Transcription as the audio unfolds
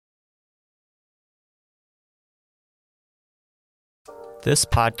This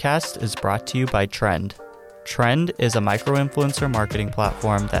podcast is brought to you by Trend. Trend is a micro-influencer marketing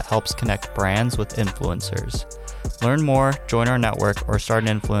platform that helps connect brands with influencers. Learn more, join our network, or start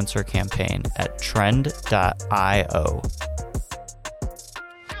an influencer campaign at trend.io.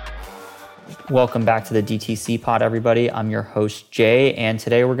 Welcome back to the DTC Pod, everybody. I'm your host, Jay, and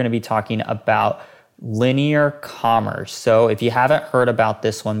today we're going to be talking about linear commerce. So if you haven't heard about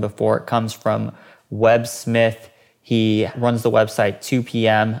this one before, it comes from Webb Smith. He runs the website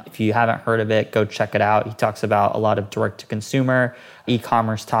 2PM. If you haven't heard of it, go check it out. He talks about a lot of direct-to-consumer,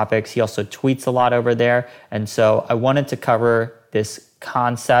 e-commerce topics. He also tweets a lot over there. And so I wanted to cover this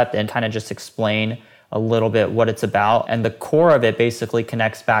concept and kind of just explain a little bit what it's about. And the core of it basically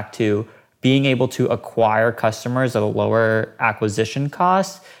connects back to being able to acquire customers at a lower acquisition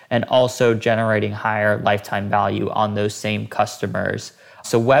cost and also generating higher lifetime value on those same customers.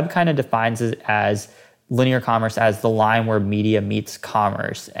 So Webb kind of defines it as linear commerce as the line where media meets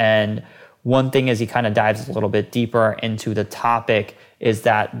commerce. And one thing is he kind of dives a little bit deeper into the topic is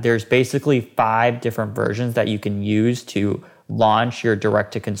that there's basically 5 different versions that you can use to launch your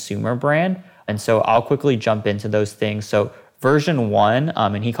direct-to-consumer brand. And so I'll quickly jump into those things. So version 1,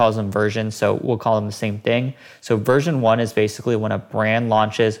 and he calls them versions, so we'll call them the same thing. So version 1 is basically when a brand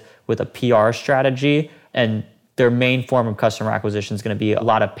launches with a PR strategy, and their main form of customer acquisition is going to be a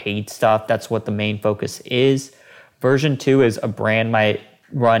lot of paid stuff. That's what the main focus is. Version 2 is a brand might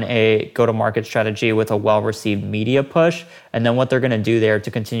run a go-to-market strategy with a well-received media push. And then what they're going to do there to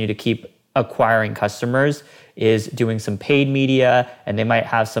continue to keep acquiring customers is doing some paid media, and they might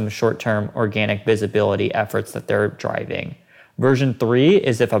have some short-term organic visibility efforts that they're driving. Version 3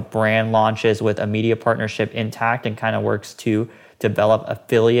 is if a brand launches with a media partnership intact and kind of works to develop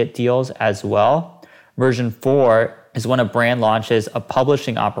affiliate deals as well. Version 4 is when a brand launches a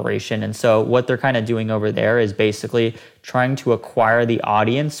publishing operation. And so what they're kind of doing over there is basically trying to acquire the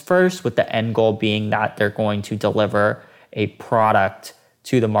audience first, with the end goal being that they're going to deliver a product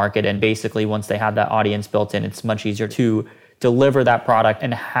to the market. And basically once they have that audience built in, it's much easier to deliver that product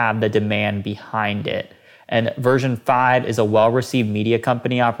and have the demand behind it. And version 5 is a well-received media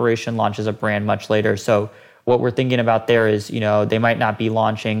company operation, launches a brand much later. So what we're thinking about there is, they might not be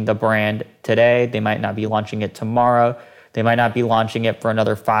launching the brand today. They might not be launching it tomorrow. They might not be launching it for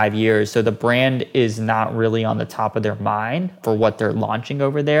another 5 years. So the brand is not really on the top of their mind for what they're launching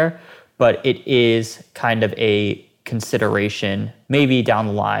over there, but it is kind of a consideration maybe down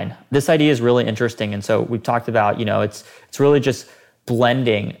the line. This idea is really interesting. And so we've talked about, it's really just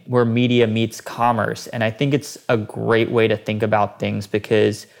blending where media meets commerce. And I think it's a great way to think about things,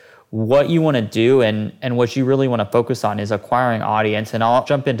 because what you want to do and what you really want to focus on is acquiring audience. And I'll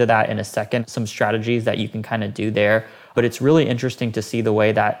jump into that in a second, some strategies that you can kind of do there. But it's really interesting to see the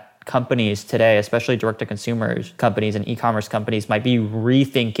way that companies today, especially direct-to-consumer companies and e-commerce companies, might be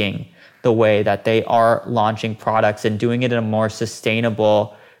rethinking the way that they are launching products and doing it in a more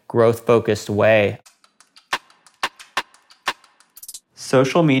sustainable, growth-focused way.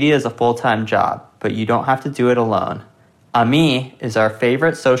 Social media is a full-time job, but you don't have to do it alone. Ami is our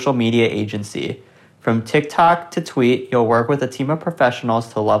favorite social media agency. From TikTok to Tweet, you'll work with a team of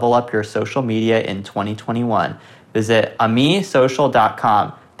professionals to level up your social media in 2021. Visit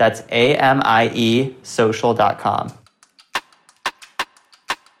amisocial.com. That's AMIE social.com.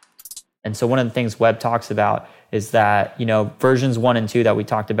 And so one of the things Webb talks about is that, versions 1 and 2 that we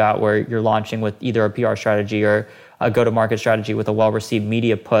talked about, where you're launching with either a PR strategy or a go-to-market strategy with a well-received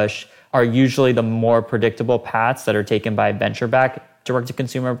media push, are usually the more predictable paths that are taken by venture-backed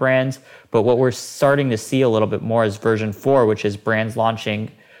direct-to-consumer brands. But what we're starting to see a little bit more is version 4, which is brands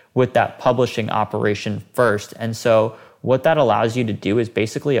launching with that publishing operation first. And so what that allows you to do is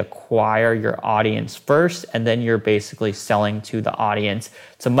basically acquire your audience first, and then you're basically selling to the audience.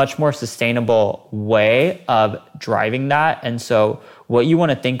 It's a much more sustainable way of driving that. And so what you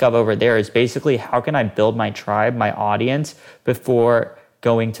want to think of over there is basically, how can I build my tribe, my audience, before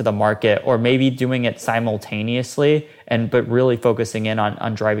going to the market, or maybe doing it simultaneously, but really focusing in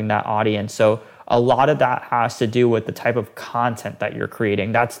on driving that audience. So a lot of that has to do with the type of content that you're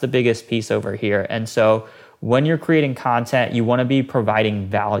creating. That's the biggest piece over here. And so when you're creating content, you want to be providing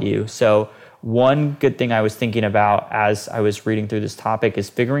value. So one good thing I was thinking about as I was reading through this topic is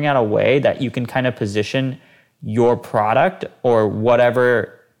figuring out a way that you can kind of position your product or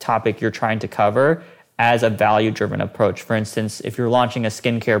whatever topic you're trying to cover as a value-driven approach. For instance, if you're launching a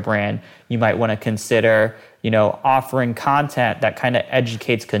skincare brand, you might want to consider, offering content that kind of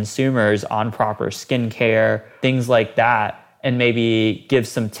educates consumers on proper skincare, things like that, and maybe give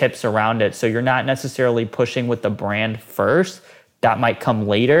some tips around it. So you're not necessarily pushing with the brand first. That might come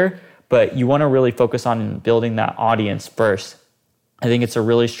later, but you want to really focus on building that audience first. I think it's a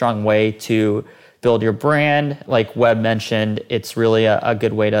really strong way to build your brand. Like Webb mentioned, it's really a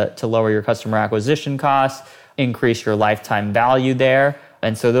good way to lower your customer acquisition costs, increase your lifetime value there.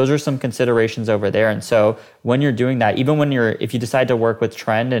 And so those are some considerations over there. And so when you're doing that, even if you decide to work with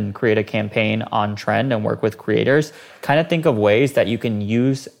Trend and create a campaign on Trend and work with creators, kind of think of ways that you can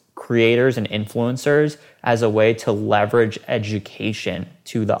use creators and influencers as a way to leverage education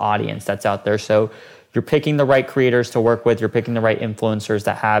to the audience that's out there. So you're picking the right creators to work with, you're picking the right influencers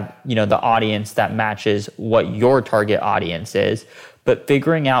that have, the audience that matches what your target audience is, but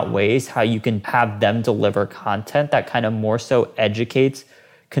figuring out ways how you can have them deliver content that kind of more so educates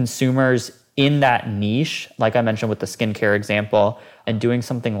consumers in that niche, like I mentioned with the skincare example, and doing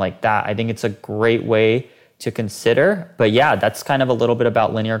something like that. I think it's a great way to consider. But yeah, that's kind of a little bit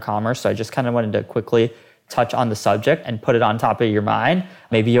about linear commerce. So I just kind of wanted to quickly touch on the subject and put it on top of your mind.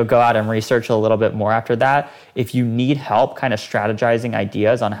 Maybe you'll go out and research a little bit more after that. If you need help kind of strategizing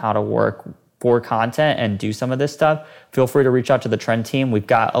ideas on how to work for content and do some of this stuff, feel free to reach out to the Trend team. We've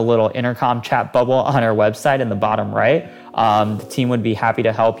got a little intercom chat bubble on our website in the bottom right. The team would be happy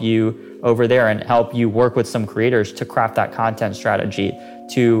to help you over there and help you work with some creators to craft that content strategy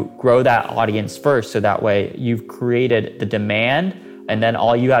to grow that audience first. So that way you've created the demand and then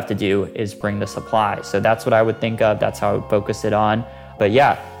all you have to do is bring the supply. So that's what I would think of. That's how I would focus it on. But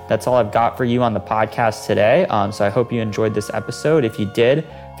yeah, that's all I've got for you on the podcast today. So I hope you enjoyed this episode. If you did,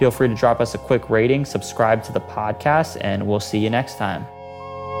 feel free to drop us a quick rating, subscribe to the podcast, and we'll see you next time.